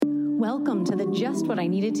Welcome to the Just What I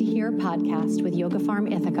Needed to Hear podcast with Yoga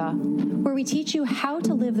Farm Ithaca, where we teach you how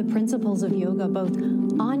to live the principles of yoga both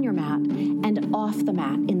on your mat and off the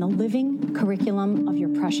mat in the living curriculum of your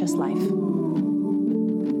precious life.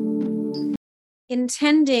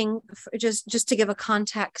 Intending, just to give a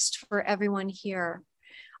context for everyone here,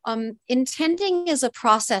 intending is a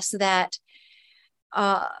process that,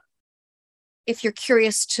 if you're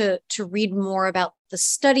curious to read more about the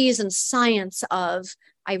studies and science of,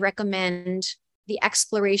 I recommend the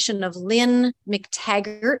exploration of Lynn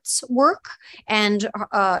McTaggart's work. And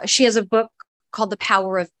she has a book called The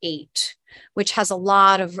Power of Eight, which has a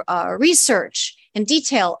lot of research and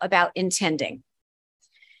detail about intending.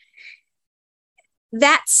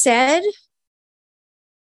 That said,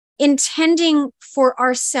 intending for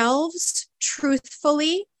ourselves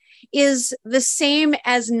truthfully is the same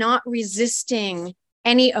as not resisting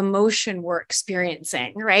any emotion we're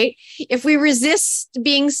experiencing, right? If we resist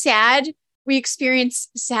being sad, we experience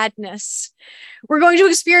sadness. We're going to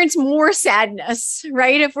experience more sadness,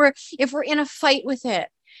 right? If we're in a fight with it.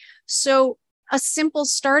 So a simple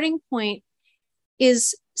starting point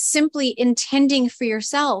is simply intending for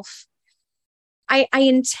yourself. I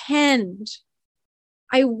intend,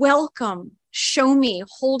 I welcome, show me,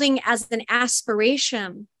 holding as an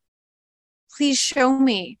aspiration. Please show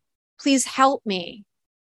me, please help me.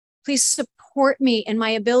 Please support me in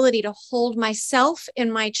my ability to hold myself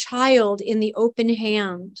and my child in the open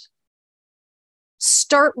hand.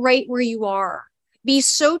 Start right where you are. Be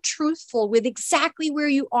so truthful with exactly where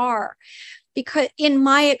you are. Because in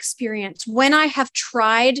my experience, when I have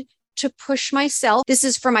tried to push myself, this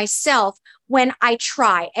is for myself, when I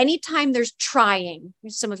try, anytime there's trying,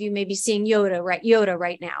 some of you may be seeing Yoda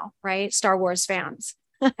right now, right? Star Wars fans.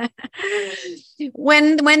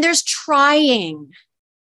 When there's trying,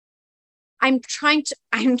 I'm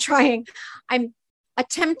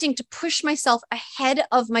attempting to push myself ahead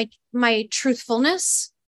of my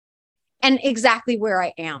truthfulness and exactly where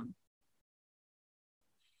I am.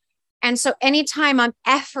 And so anytime I'm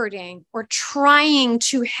efforting or trying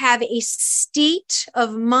to have a state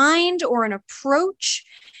of mind or an approach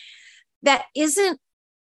that isn't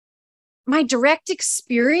my direct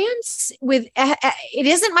experience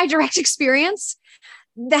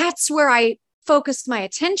that's where I focus my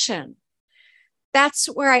attention. That's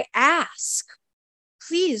where I ask,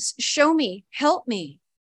 please show me, help me.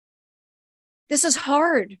 This is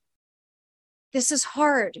hard.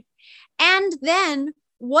 And then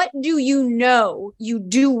what do you know you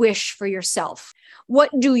do wish for yourself?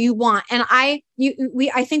 What do you want? And I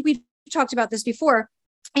think we've talked about this before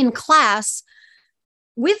in class.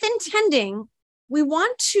 With intending, we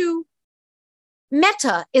want to,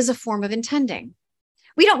 metta is a form of intending.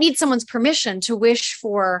 We don't need someone's permission to wish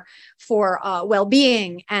for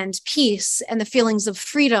well-being and peace and the feelings of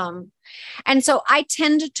freedom. And so I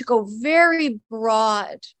tend to go very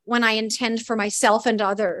broad when I intend for myself and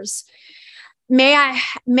others. May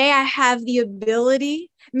I have the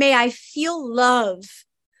ability, may I feel love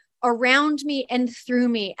around me and through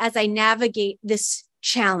me as I navigate this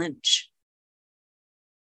challenge.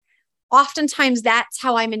 Oftentimes that's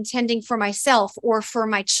how I'm intending for myself or for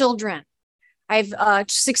my children. I have a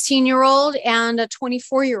 16-year-old and a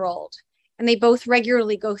 24-year-old, and they both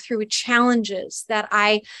regularly go through challenges that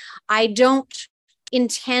I don't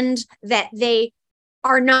intend that they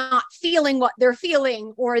are not feeling what they're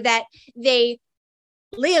feeling or that they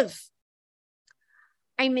live.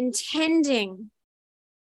 I'm intending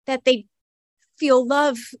that they feel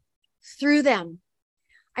love through them.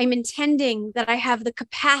 I'm intending that I have the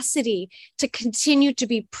capacity to continue to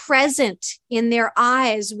be present in their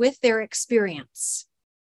eyes with their experience.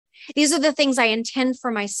 These are the things I intend for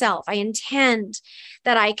myself. I intend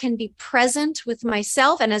that I can be present with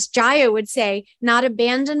myself. And as Jaya would say, not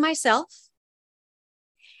abandon myself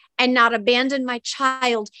and not abandon my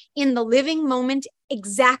child in the living moment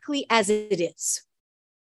exactly as it is.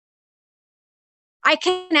 I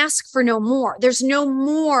can ask for no more. There's no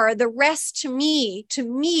more. The rest to me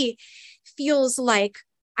feels like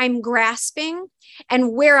I'm grasping,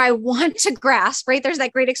 and where I want to grasp, right? There's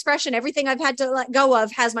that great expression, everything I've had to let go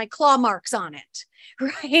of has my claw marks on it,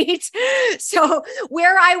 right? So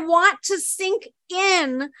where I want to sink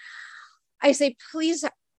in, I say, please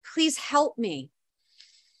help me.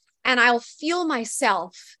 And I'll feel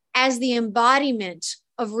myself as the embodiment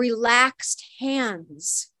of relaxed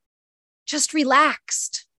hands. Just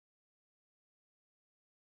relaxed.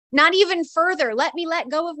 Not even further. Let me let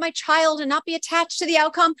go of my child and not be attached to the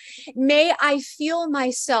outcome. May I feel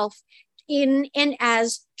myself in and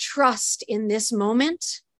as trust in this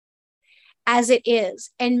moment as it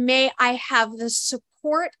is. And may I have the support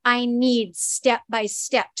support I need step by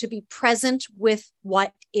step to be present with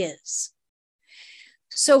what is.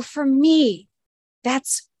 So for me,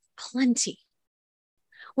 that's plenty.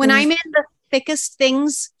 When I'm in the thickest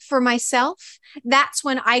things for myself, that's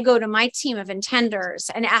when I go to my team of intenders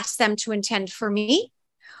and ask them to intend for me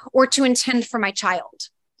or to intend for my child.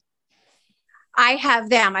 I have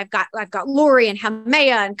them. I've got Lori and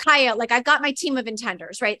Hamea and Kaya. Like, I've got my team of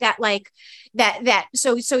intenders, right?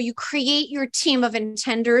 So you create your team of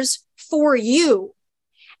intenders for you.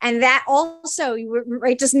 And that also,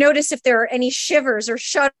 right, just notice if there are any shivers or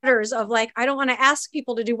shudders of like, I don't want to ask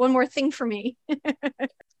people to do one more thing for me.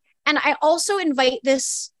 And I also invite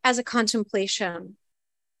this as a contemplation.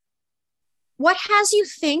 What has you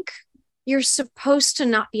think you're supposed to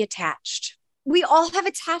not be attached? We all have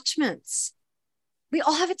attachments.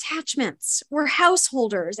 We're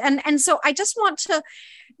householders. And so I just want to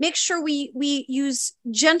make sure we use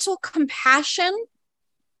gentle compassion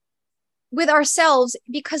with ourselves,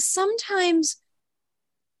 because sometimes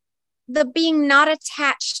the being not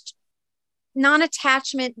attached,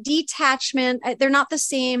 non-attachment, detachment, they're not the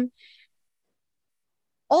same,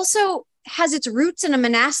 also has its roots in a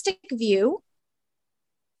monastic view.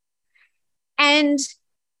 And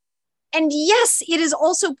yes, it is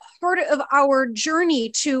also part of our journey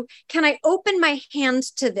to, can I open my hand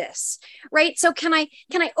to this, right? So can I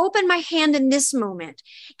open my hand in this moment?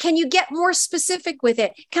 Can you get more specific with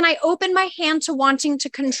it? Can I open my hand to wanting to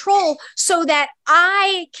control so that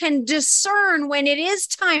I can discern when it is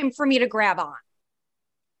time for me to grab on?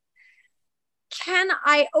 Can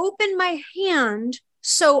I open my hand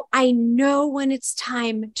so I know when it's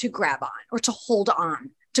time to grab on or to hold on?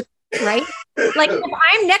 Right? Like, if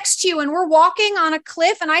I'm next to you and we're walking on a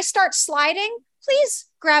cliff and I start sliding, please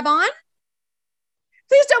grab on.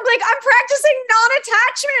 Please don't blink. I'm practicing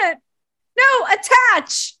non-attachment. No,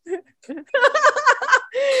 attach.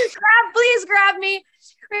 Please grab me.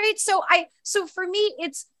 Right? So for me,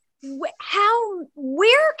 it's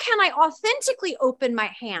where can I authentically open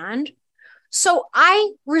my hand so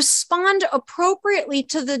I respond appropriately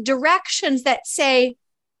to the directions that say,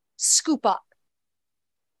 scoop up.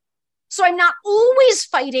 So I'm not always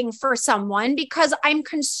fighting for someone because I'm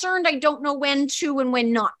concerned I don't know when to and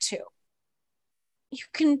when not to. You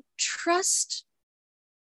can trust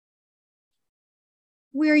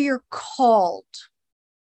where you're called.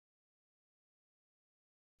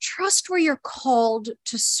 Trust where you're called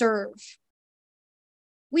to serve.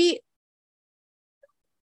 We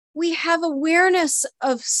have awareness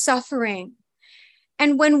of suffering.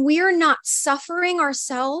 And when we're not suffering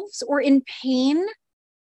ourselves or in pain,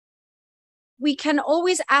 we can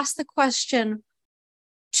always ask the question,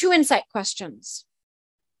 2 insight questions.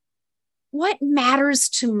 What matters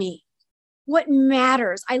to me? What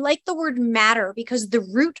matters? I like the word matter because the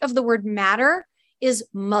root of the word matter is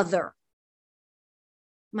mother,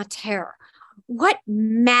 mater. What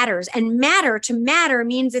matters? And to matter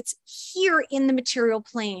means it's here in the material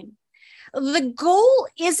plane. The goal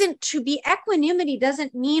isn't to be, equanimity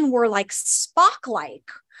doesn't mean we're like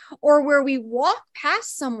Spock-like, or where we walk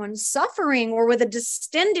past someone suffering or with a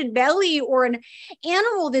distended belly or an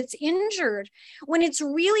animal that's injured. When it's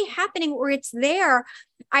really happening or it's there,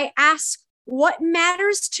 I ask, what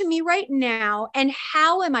matters to me right now and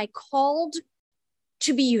how am I called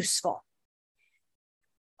to be useful?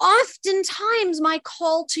 Oftentimes my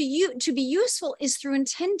call to you to be useful is through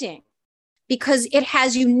intending, because it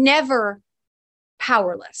has you never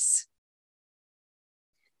powerless.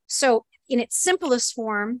 So in its simplest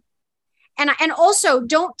form, and also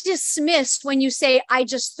don't dismiss when you say, I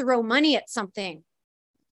just throw money at something.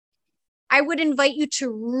 I would invite you to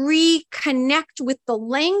reconnect with the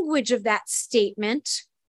language of that statement,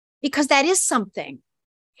 because that is something.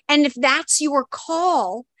 And if that's your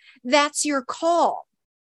call, that's your call.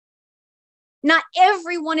 Not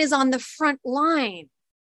everyone is on the front line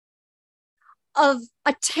of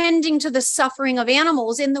attending to the suffering of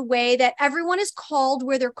animals in the way that everyone is called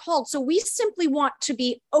where they're called. So we simply want to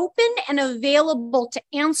be open and available to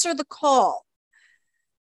answer the call,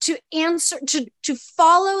 to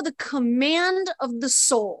follow the command of the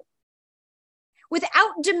soul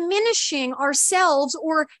without diminishing ourselves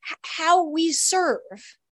or how we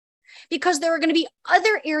serve. Because there are going to be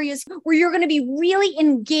other areas where you're going to be really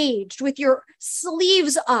engaged with your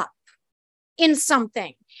sleeves up in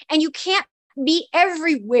something, and you can't be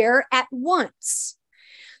everywhere at once.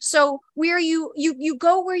 So where you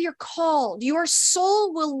go where you're called, your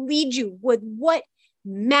soul will lead you with what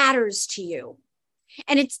matters to you.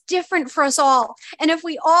 And it's different for us all. And if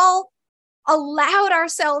we all allowed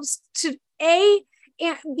ourselves to be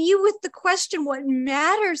with the question, what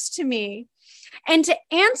matters to me, and to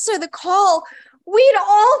answer the call we'd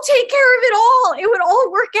all take care of it all. It would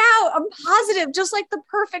all work out. I'm positive, just like the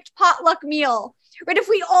perfect potluck meal, right? If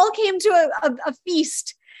we all came to a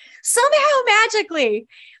feast, somehow magically,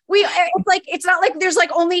 it's not like there's like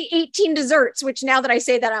only 18 desserts, which now that I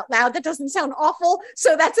say that out loud, that doesn't sound awful.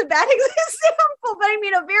 So that's a bad example, but I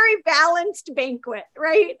mean, a very balanced banquet,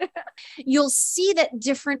 right? You'll see that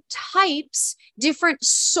different types, different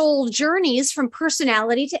soul journeys from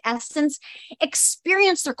personality to essence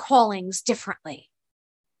experience their callings differently.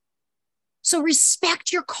 So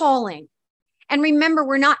respect your calling. And remember,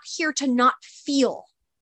 we're not here to not feel.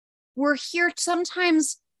 We're here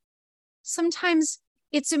sometimes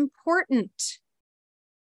it's important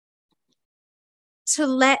to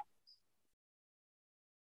let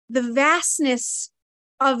the vastness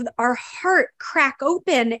of our heart crack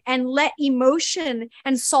open and let emotion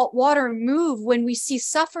and salt water move when we see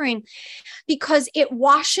suffering, because it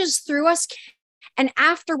washes through us. And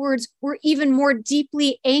afterwards, we're even more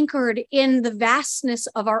deeply anchored in the vastness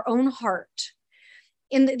of our own heart.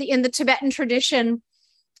 In the Tibetan tradition,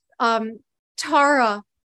 Tara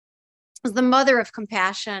was the mother of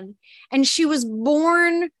compassion, and she was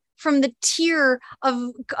born from the tear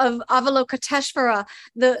of Avalokiteshvara,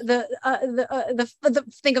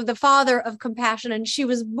 think of the father of compassion, and she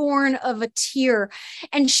was born of a tear.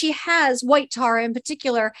 And she has, White Tara in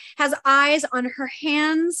particular, has eyes on her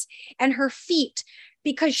hands and her feet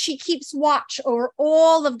because she keeps watch over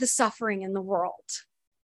all of the suffering in the world.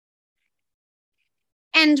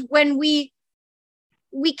 And when we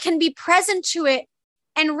can be present to it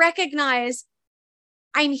and recognize,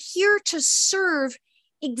 I'm here to serve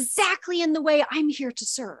exactly in the way I'm here to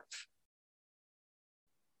serve.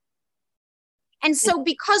 And so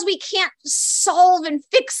because we can't solve and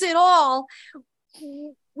fix it all,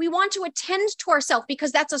 we want to attend to ourselves,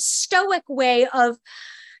 because that's a stoic way of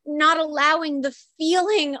not allowing the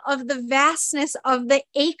feeling of the vastness of the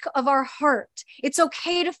ache of our heart. It's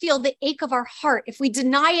okay to feel the ache of our heart. If we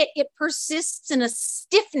deny it, it persists in a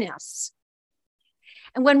stiffness.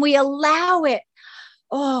 And when we allow it,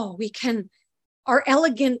 our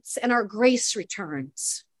elegance and our grace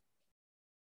returns.